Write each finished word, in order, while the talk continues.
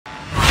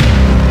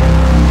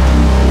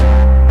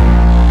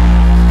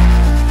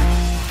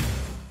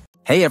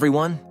Hey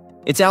everyone,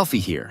 it's Alfie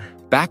here,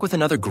 back with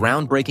another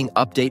groundbreaking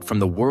update from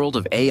the world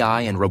of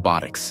AI and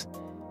robotics.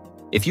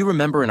 If you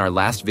remember in our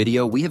last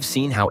video, we have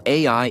seen how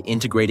AI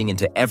integrating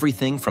into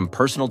everything from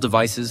personal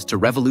devices to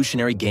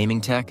revolutionary gaming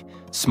tech,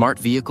 smart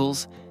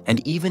vehicles,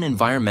 and even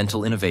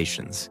environmental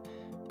innovations.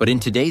 But in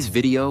today's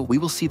video, we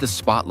will see the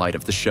spotlight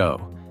of the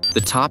show, the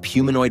top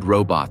humanoid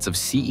robots of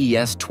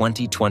CES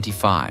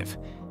 2025,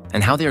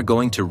 and how they are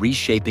going to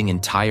reshaping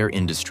entire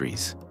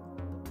industries.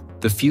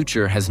 The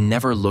future has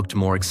never looked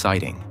more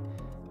exciting.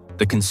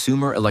 The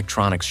Consumer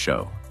Electronics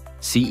Show,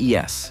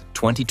 CES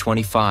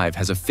 2025,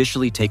 has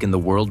officially taken the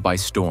world by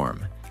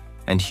storm,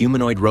 and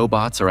humanoid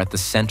robots are at the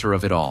center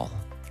of it all.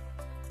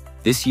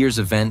 This year's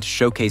event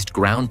showcased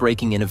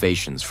groundbreaking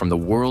innovations from the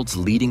world's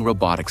leading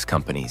robotics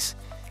companies,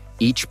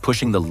 each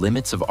pushing the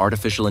limits of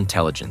artificial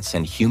intelligence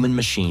and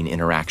human-machine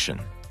interaction.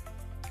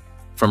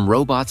 From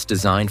robots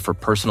designed for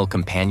personal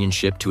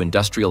companionship to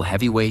industrial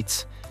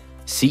heavyweights,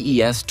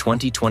 CES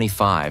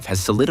 2025 has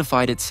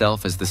solidified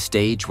itself as the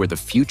stage where the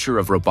future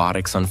of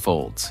robotics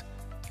unfolds.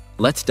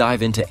 Let's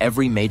dive into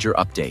every major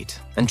update,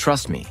 and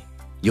trust me,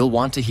 you'll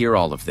want to hear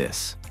all of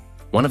this.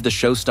 One of the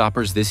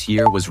showstoppers this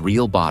year was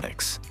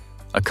Robotics,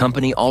 a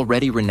company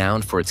already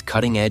renowned for its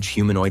cutting-edge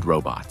humanoid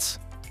robots.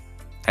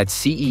 At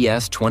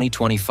CES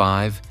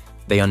 2025,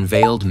 they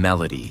unveiled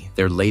Melody,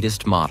 their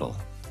latest model.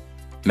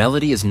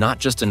 Melody is not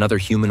just another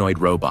humanoid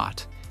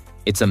robot.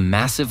 It's a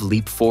massive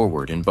leap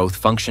forward in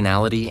both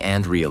functionality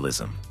and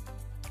realism.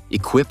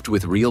 Equipped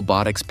with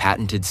Robotics'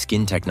 patented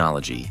skin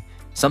technology,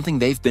 something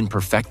they've been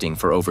perfecting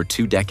for over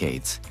 2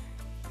 decades,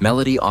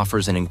 Melody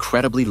offers an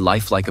incredibly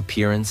lifelike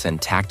appearance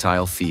and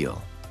tactile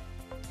feel.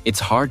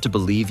 It's hard to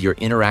believe you're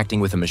interacting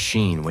with a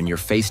machine when you're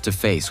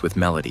face-to-face with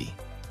Melody.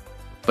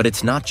 But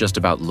it's not just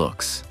about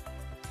looks.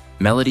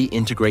 Melody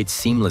integrates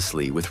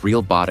seamlessly with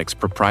Robotics'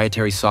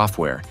 proprietary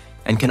software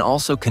and can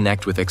also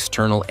connect with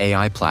external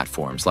AI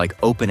platforms like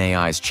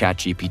OpenAI's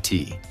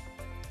ChatGPT.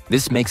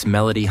 This makes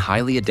Melody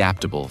highly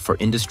adaptable for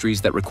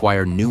industries that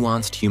require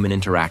nuanced human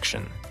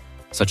interaction,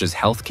 such as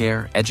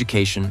healthcare,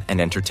 education, and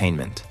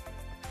entertainment.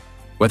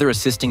 Whether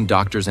assisting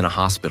doctors in a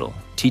hospital,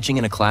 teaching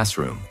in a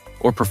classroom,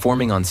 or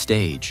performing on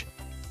stage,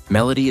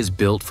 Melody is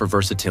built for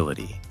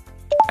versatility.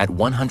 At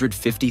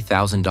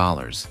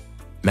 $150,000,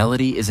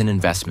 Melody is an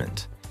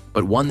investment,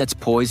 but one that's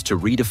poised to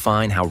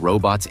redefine how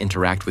robots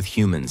interact with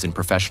humans in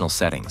professional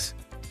settings.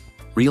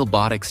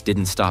 Robotics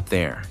didn't stop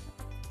there.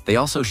 They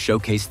also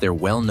showcased their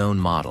well-known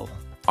model,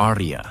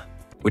 Arya,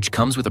 which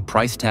comes with a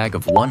price tag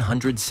of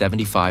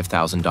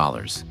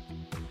 $175,000.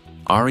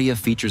 Arya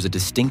features a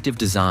distinctive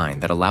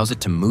design that allows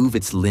it to move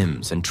its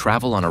limbs and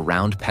travel on a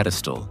round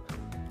pedestal,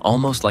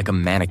 almost like a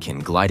mannequin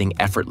gliding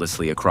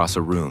effortlessly across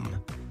a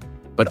room.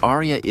 But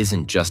Arya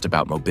isn't just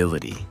about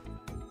mobility.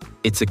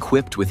 It's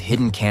equipped with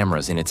hidden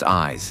cameras in its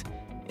eyes,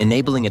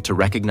 enabling it to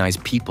recognize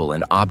people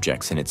and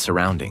objects in its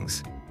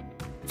surroundings.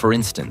 For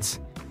instance,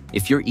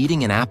 if you're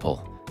eating an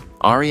apple,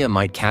 Arya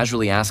might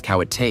casually ask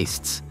how it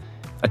tastes,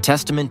 a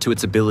testament to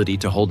its ability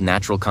to hold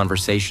natural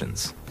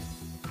conversations.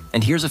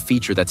 And here's a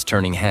feature that's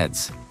turning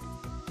heads.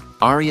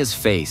 Arya's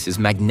face is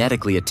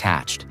magnetically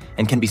attached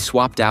and can be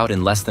swapped out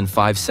in less than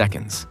 5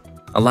 seconds,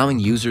 allowing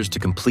users to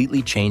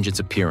completely change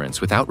its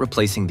appearance without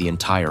replacing the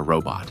entire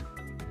robot.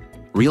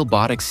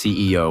 Robotics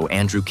CEO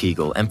Andrew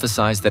Kegel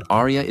emphasized that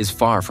Arya is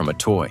far from a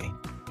toy.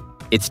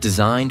 It's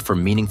designed for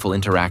meaningful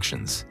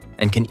interactions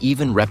and can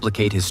even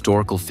replicate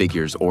historical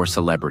figures or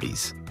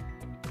celebrities.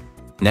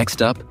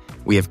 Next up,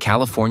 we have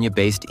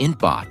California-based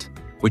Intbot,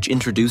 which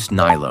introduced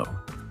Nilo,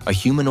 a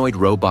humanoid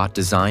robot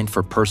designed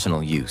for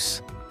personal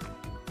use.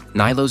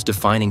 Nilo's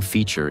defining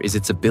feature is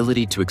its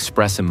ability to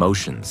express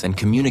emotions and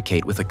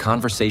communicate with a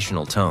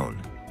conversational tone,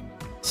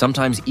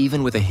 sometimes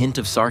even with a hint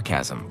of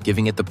sarcasm,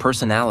 giving it the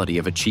personality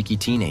of a cheeky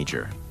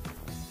teenager.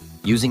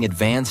 Using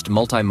advanced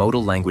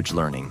multimodal language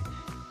learning,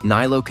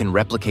 Nilo can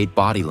replicate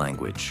body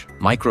language,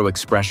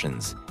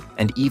 micro-expressions,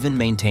 and even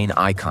maintain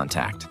eye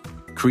contact,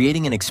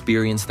 creating an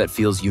experience that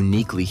feels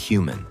uniquely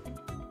human.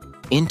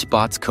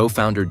 Intbot's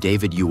co-founder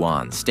David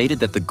Yuan stated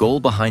that the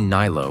goal behind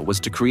Nilo was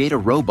to create a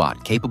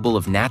robot capable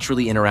of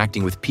naturally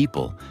interacting with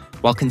people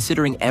while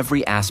considering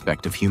every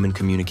aspect of human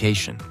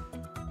communication.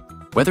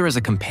 Whether as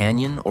a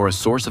companion or a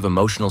source of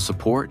emotional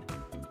support,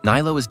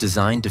 Nilo is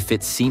designed to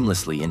fit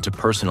seamlessly into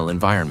personal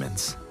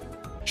environments.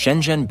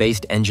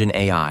 Shenzhen-based Engine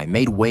AI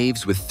made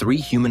waves with 3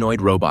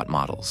 humanoid robot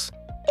models,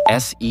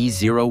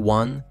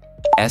 SE01,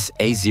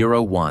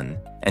 SA01,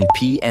 and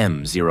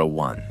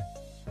PM01.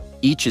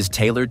 Each is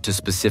tailored to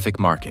specific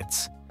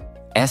markets.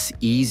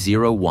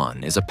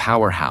 SE01 is a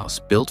powerhouse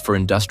built for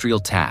industrial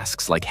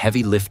tasks like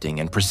heavy lifting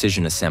and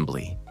precision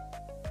assembly.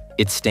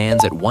 It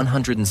stands at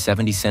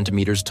 170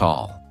 centimeters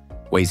tall,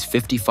 weighs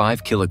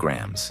 55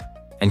 kilograms,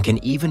 and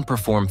can even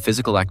perform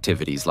physical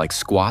activities like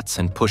squats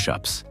and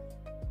push-ups.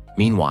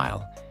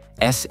 Meanwhile,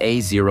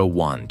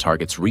 SA01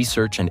 targets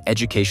research and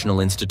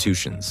educational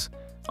institutions,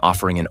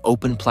 offering an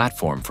open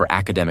platform for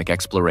academic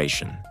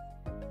exploration.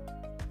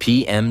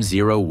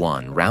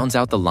 PM01 rounds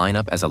out the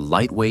lineup as a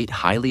lightweight,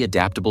 highly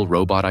adaptable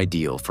robot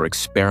ideal for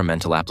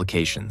experimental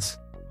applications.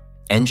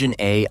 Engine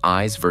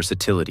AI's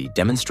versatility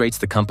demonstrates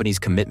the company's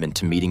commitment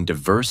to meeting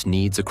diverse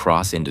needs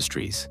across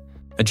industries.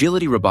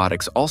 Agility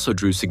Robotics also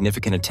drew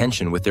significant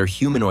attention with their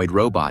humanoid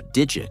robot,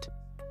 Digit.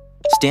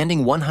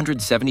 Standing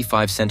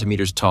 175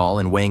 centimeters tall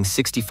and weighing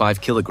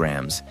 65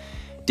 kilograms,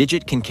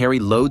 Digit can carry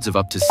loads of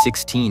up to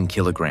 16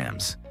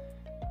 kilograms.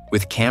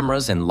 With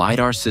cameras and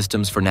LiDAR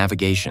systems for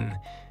navigation,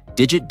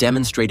 Digit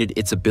demonstrated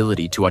its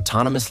ability to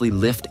autonomously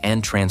lift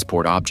and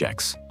transport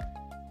objects.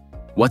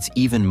 What's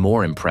even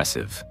more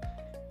impressive,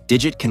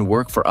 Digit can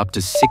work for up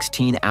to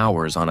 16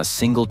 hours on a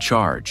single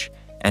charge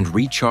and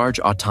recharge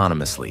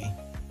autonomously,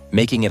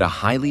 making it a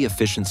highly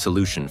efficient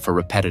solution for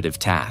repetitive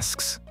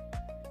tasks.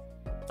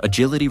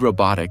 Agility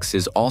Robotics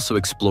is also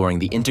exploring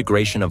the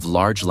integration of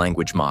large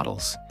language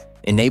models,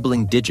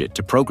 enabling Digit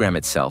to program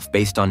itself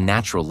based on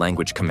natural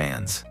language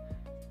commands.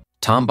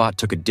 Tombot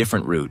took a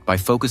different route by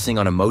focusing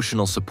on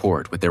emotional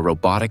support with their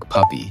robotic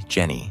puppy,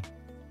 Jenny.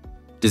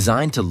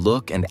 Designed to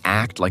look and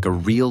act like a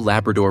real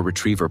Labrador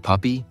Retriever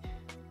puppy,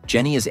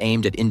 Jenny is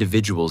aimed at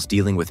individuals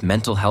dealing with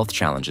mental health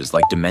challenges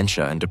like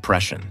dementia and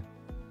depression.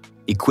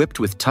 Equipped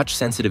with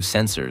touch-sensitive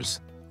sensors,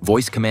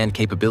 voice command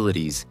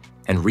capabilities,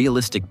 and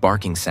realistic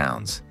barking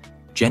sounds,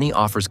 Jenny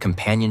offers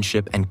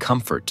companionship and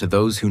comfort to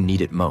those who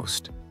need it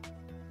most.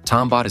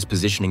 Tombot is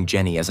positioning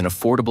Jenny as an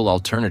affordable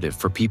alternative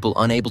for people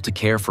unable to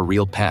care for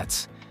real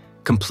pets,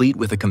 complete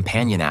with a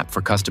companion app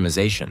for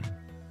customization.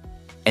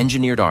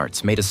 Engineered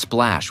Arts made a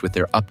splash with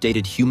their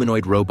updated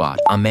humanoid robot,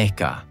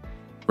 Ameka,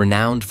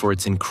 renowned for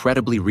its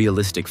incredibly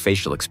realistic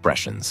facial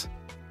expressions.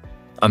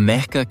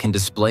 Ameka can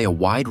display a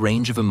wide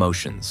range of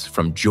emotions,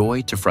 from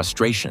joy to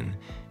frustration,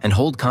 and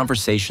hold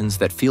conversations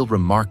that feel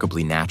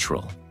remarkably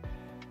natural.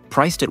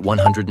 Priced at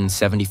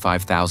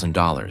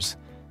 $175,000,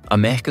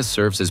 Ameka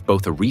serves as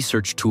both a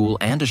research tool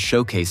and a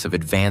showcase of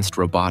advanced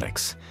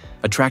robotics,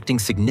 attracting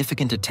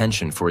significant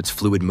attention for its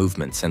fluid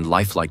movements and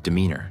lifelike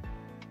demeanor.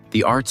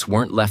 The arts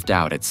weren't left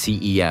out at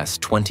CES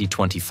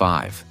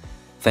 2025,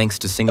 thanks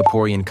to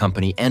Singaporean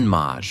company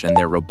Enmage and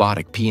their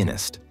Robotic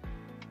Pianist.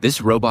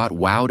 This robot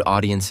wowed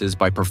audiences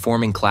by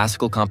performing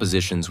classical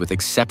compositions with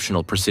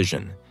exceptional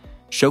precision,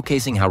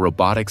 showcasing how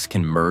robotics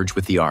can merge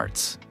with the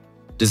arts.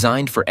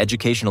 Designed for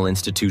educational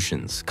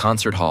institutions,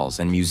 concert halls,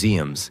 and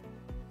museums,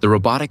 the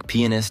Robotic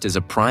Pianist is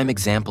a prime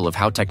example of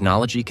how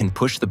technology can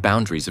push the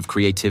boundaries of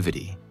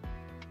creativity.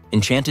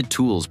 Enchanted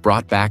Tools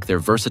brought back their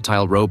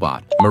versatile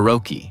robot,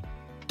 Moroi,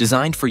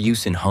 designed for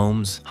use in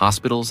homes,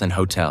 hospitals, and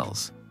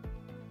hotels.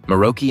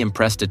 Moroi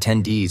impressed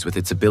attendees with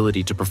its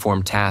ability to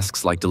perform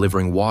tasks like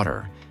delivering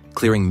water,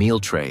 clearing meal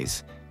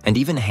trays, and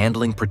even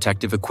handling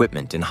protective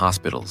equipment in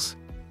hospitals.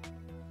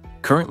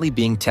 Currently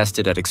being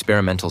tested at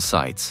experimental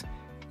sites,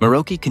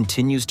 Moroi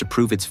continues to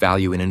prove its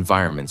value in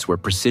environments where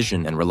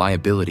precision and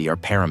reliability are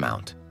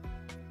paramount.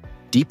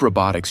 Deep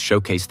Robotics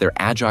showcased their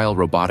agile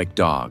robotic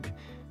dog,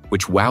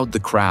 which wowed the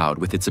crowd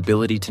with its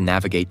ability to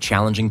navigate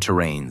challenging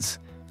terrains,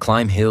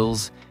 climb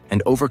hills,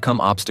 and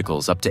overcome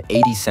obstacles up to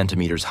 80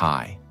 centimeters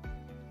high.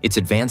 Its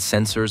advanced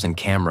sensors and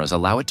cameras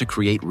allow it to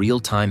create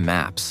real-time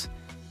maps,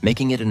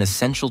 making it an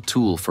essential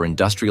tool for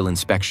industrial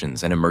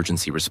inspections and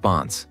emergency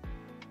response.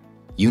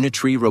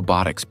 Unitree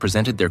Robotics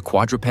presented their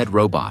quadruped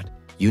robot,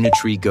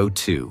 Unitree Go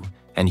 2,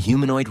 and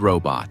humanoid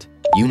robot,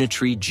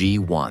 Unitree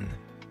G1.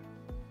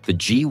 The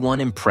G1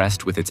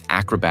 impressed with its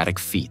acrobatic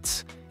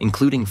feats,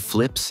 including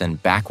flips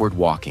and backward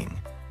walking,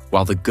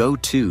 while the Go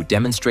 2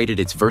 demonstrated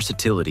its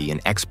versatility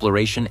in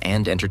exploration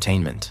and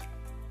entertainment.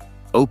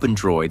 Open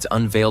Droids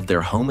unveiled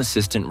their home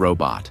assistant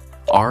robot,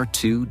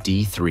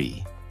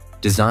 R2-D3,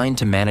 designed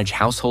to manage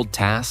household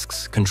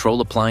tasks,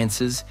 control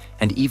appliances,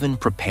 and even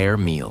prepare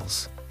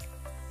meals.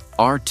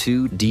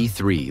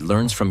 R2-D3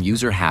 learns from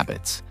user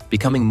habits,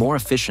 becoming more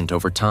efficient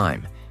over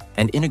time,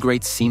 and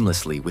integrates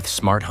seamlessly with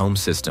smart home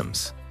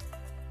systems.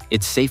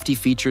 Its safety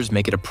features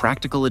make it a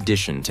practical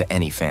addition to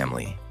any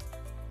family.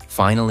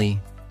 Finally,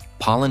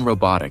 Pollen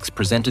Robotics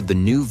presented the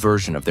new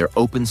version of their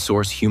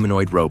open-source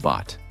humanoid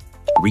robot,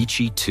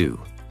 Reachy 2.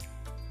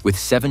 With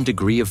 7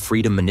 degree of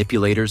freedom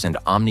manipulators and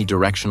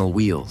omnidirectional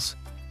wheels,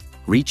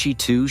 Reachy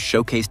 2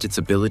 showcased its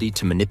ability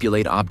to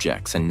manipulate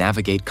objects and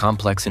navigate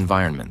complex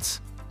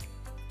environments.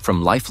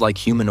 From lifelike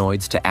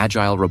humanoids to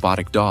agile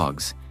robotic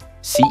dogs,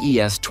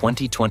 CES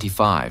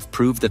 2025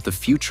 proved that the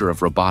future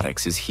of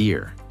robotics is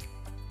here.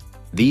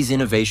 These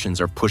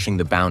innovations are pushing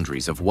the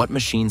boundaries of what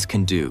machines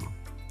can do,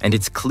 and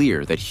it's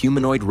clear that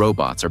humanoid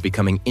robots are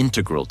becoming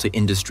integral to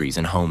industries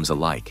and homes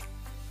alike.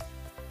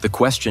 The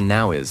question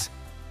now is,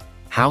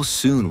 how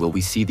soon will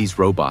we see these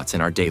robots in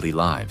our daily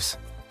lives?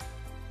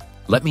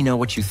 Let me know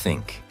what you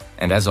think,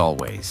 and as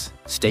always,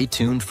 stay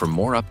tuned for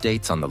more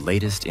updates on the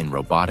latest in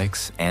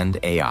robotics and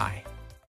AI.